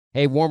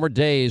Hey, warmer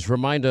days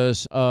remind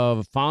us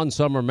of fond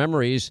summer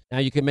memories. Now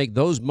you can make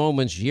those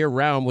moments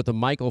year-round with the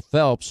Michael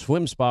Phelps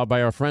Swim Spa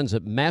by our friends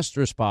at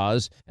Master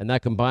Spas, and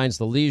that combines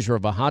the leisure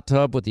of a hot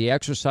tub with the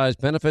exercise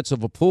benefits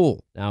of a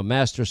pool. Now,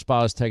 Master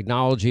Spa's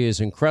technology is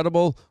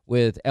incredible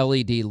with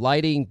LED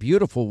lighting,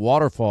 beautiful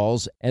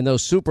waterfalls, and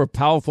those super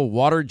powerful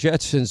water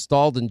jets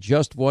installed in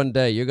just one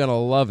day. You're going to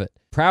love it.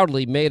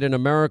 Proudly made in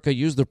America.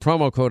 Use the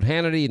promo code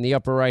Hannity in the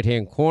upper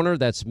right-hand corner.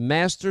 That's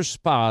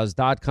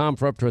masterspas.com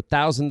for up to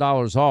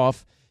 $1,000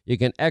 off. You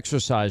can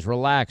exercise,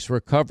 relax,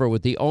 recover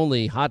with the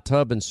only hot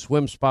tub and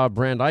swim spa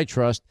brand I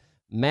trust,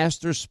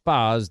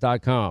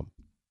 masterspas.com.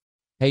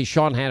 Hey,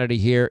 Sean Hannity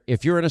here.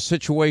 If you're in a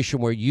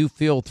situation where you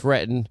feel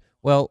threatened,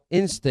 well,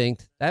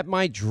 instinct, that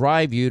might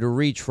drive you to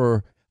reach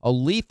for a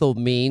lethal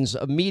means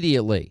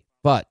immediately.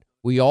 But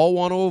we all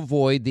want to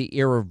avoid the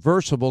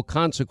irreversible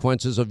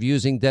consequences of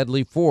using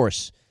deadly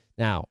force.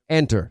 Now,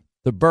 enter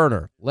the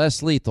Byrna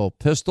less lethal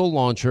pistol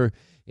launcher.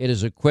 It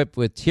is equipped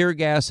with tear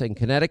gas and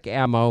kinetic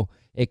ammo.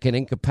 It can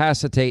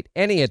incapacitate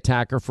any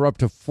attacker for up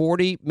to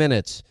 40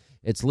 minutes.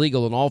 It's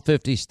legal in all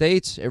 50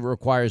 states. It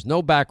requires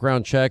no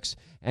background checks,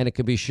 and it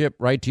can be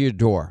shipped right to your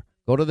door.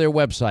 Go to their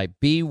website,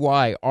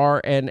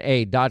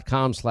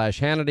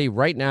 byrna.com/Hannity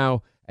right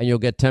now, and you'll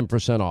get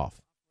 10% off.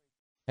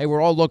 Hey,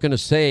 we're all looking to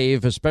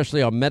save, especially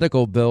on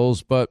medical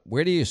bills, but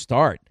where do you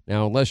start?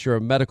 Now, unless you're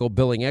a medical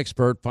billing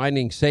expert,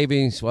 finding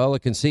savings, well, it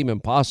can seem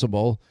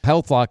impossible.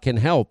 HealthLock can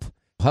help.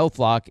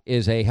 HealthLock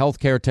is a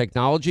healthcare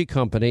technology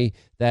company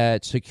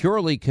that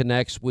securely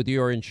connects with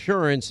your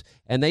insurance,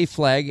 and they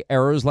flag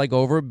errors like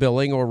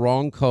overbilling or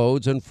wrong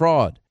codes and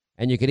fraud.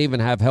 And you can even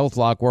have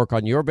HealthLock work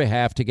on your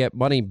behalf to get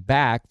money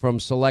back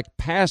from select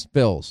past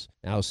bills.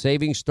 Now,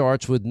 saving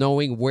starts with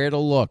knowing where to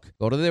look.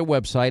 Go to their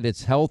website.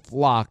 It's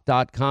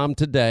healthlock.com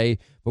today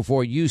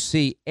before you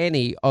see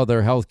any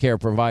other healthcare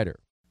provider.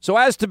 So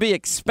as to be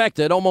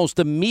expected, almost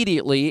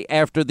immediately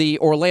after the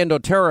Orlando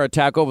terror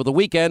attack over the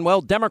weekend,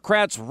 well,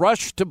 Democrats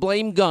rushed to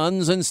blame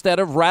guns instead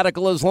of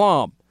radical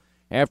Islam.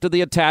 After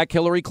the attack,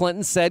 Hillary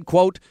Clinton said,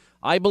 quote,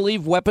 "I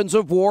believe weapons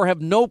of war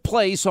have no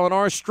place on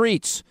our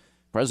streets."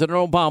 President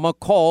Obama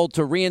called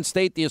to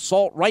reinstate the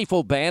assault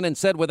rifle ban and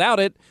said without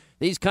it,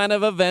 these kind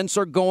of events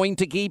are going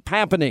to keep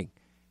happening,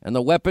 and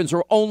the weapons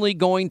are only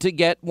going to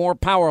get more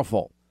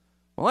powerful.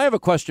 Well, I have a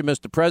question,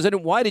 Mr.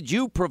 President. Why did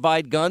you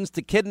provide guns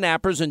to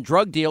kidnappers and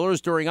drug dealers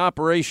during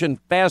Operation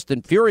Fast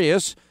and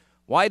Furious?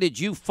 Why did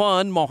you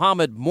fund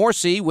Mohammed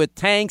Morsi with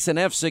tanks and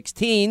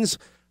F-16s,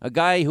 a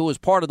guy who was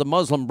part of the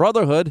Muslim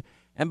Brotherhood?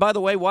 And by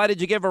the way, why did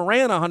you give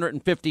Iran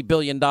 $150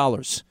 billion?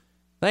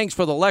 Thanks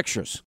for the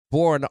lectures.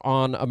 Born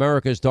on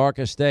America's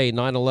darkest day,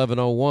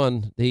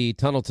 9/11/01, the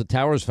Tunnel to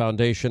Towers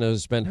Foundation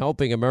has been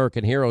helping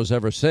American heroes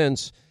ever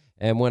since.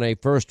 And when a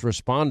first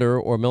responder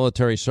or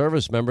military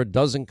service member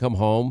doesn't come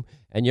home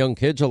and young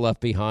kids are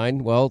left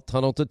behind, well,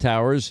 Tunnel to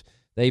Towers,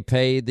 they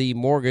pay the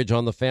mortgage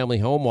on the family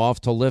home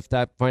off to lift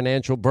that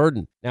financial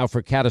burden. Now,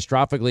 for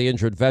catastrophically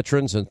injured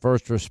veterans and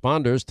first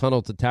responders,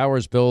 Tunnel to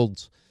Towers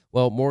builds,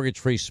 well,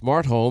 mortgage-free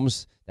smart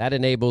homes. That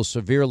enables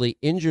severely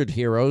injured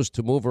heroes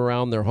to move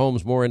around their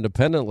homes more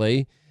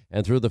independently.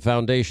 And through the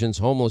foundation's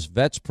Homeless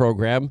Vets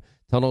program,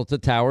 Tunnel to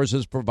Towers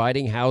is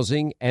providing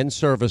housing and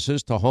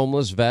services to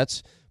homeless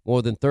vets.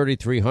 More than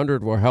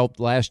 3,300 were helped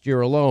last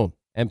year alone.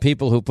 And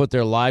people who put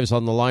their lives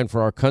on the line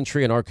for our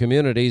country and our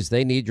communities,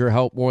 they need your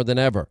help more than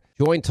ever.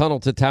 Join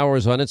Tunnel to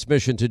Towers on its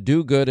mission to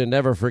do good and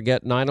never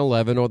forget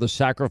 9/11 or the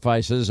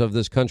sacrifices of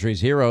this country's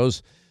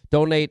heroes.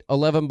 Donate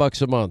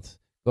 $11 a month.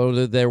 Go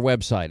to their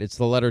website. It's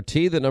the letter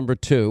T, the number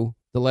 2,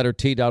 the letter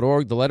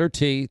T.org, the letter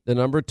T, the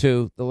number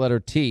 2, the letter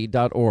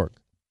T.org.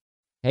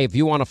 Hey, if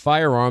you want a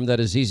firearm that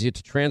is easy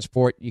to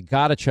transport, you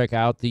got to check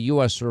out the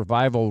U.S.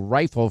 Survival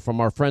Rifle from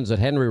our friends at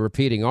Henry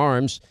Repeating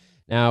Arms.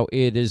 Now,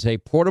 it is a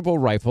portable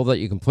rifle that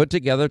you can put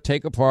together,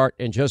 take apart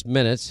in just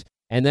minutes,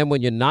 and then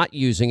when you're not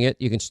using it,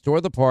 you can store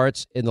the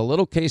parts in the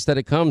little case that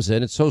it comes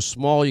in. It's so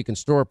small you can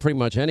store it pretty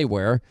much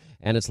anywhere,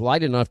 and it's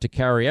light enough to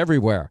carry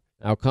everywhere.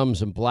 Now, it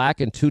comes in black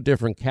and 2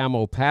 different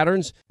camo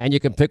patterns, and you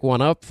can pick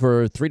one up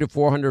for $300 to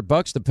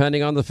 $400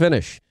 depending on the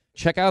finish.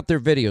 Check out their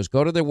videos.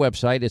 Go to their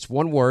website. It's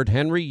one word,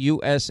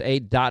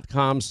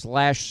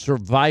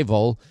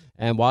 henryusa.com/survival.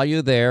 And while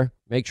you're there,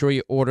 make sure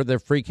you order their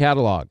free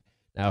catalog.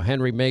 Now,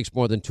 Henry makes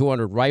more than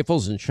 200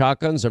 rifles and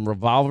shotguns and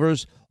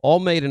revolvers,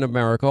 all made in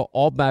America,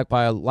 all backed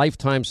by a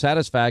lifetime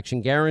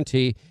satisfaction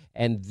guarantee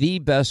and the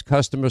best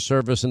customer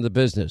service in the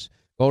business.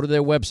 Go to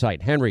their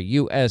website,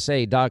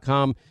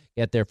 henryusa.com.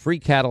 Get their free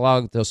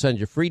catalog. They'll send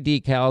you free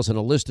decals and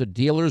a list of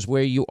dealers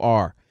where you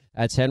are.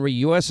 That's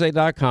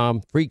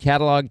henryusa.com. Free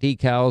catalog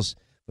decals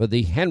for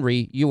the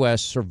Henry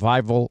U.S.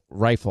 Survival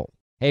Rifle.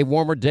 Hey,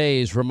 warmer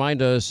days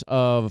remind us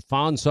of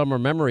fond summer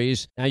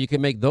memories. Now you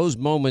can make those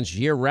moments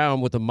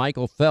year-round with the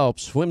Michael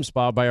Phelps Swim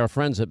Spa by our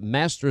friends at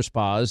Master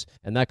Spas,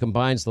 and that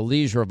combines the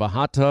leisure of a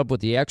hot tub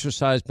with the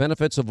exercise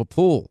benefits of a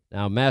pool.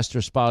 Now,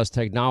 Master Spa's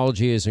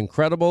technology is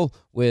incredible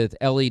with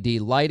LED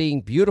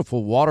lighting,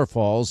 beautiful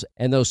waterfalls,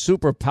 and those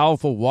super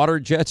powerful water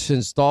jets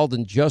installed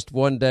in just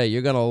one day.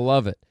 You're going to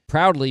love it.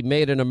 proudly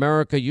made in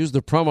America. Use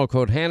the promo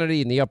code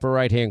Hannity in the upper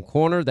right-hand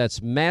corner. That's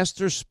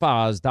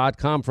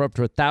masterspas.com for up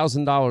to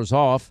 $1,000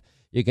 off.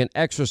 You can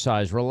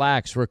exercise,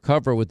 relax,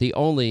 recover with the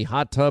only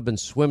hot tub and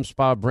swim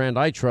spa brand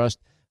I trust,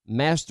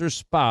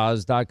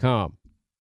 masterspas.com.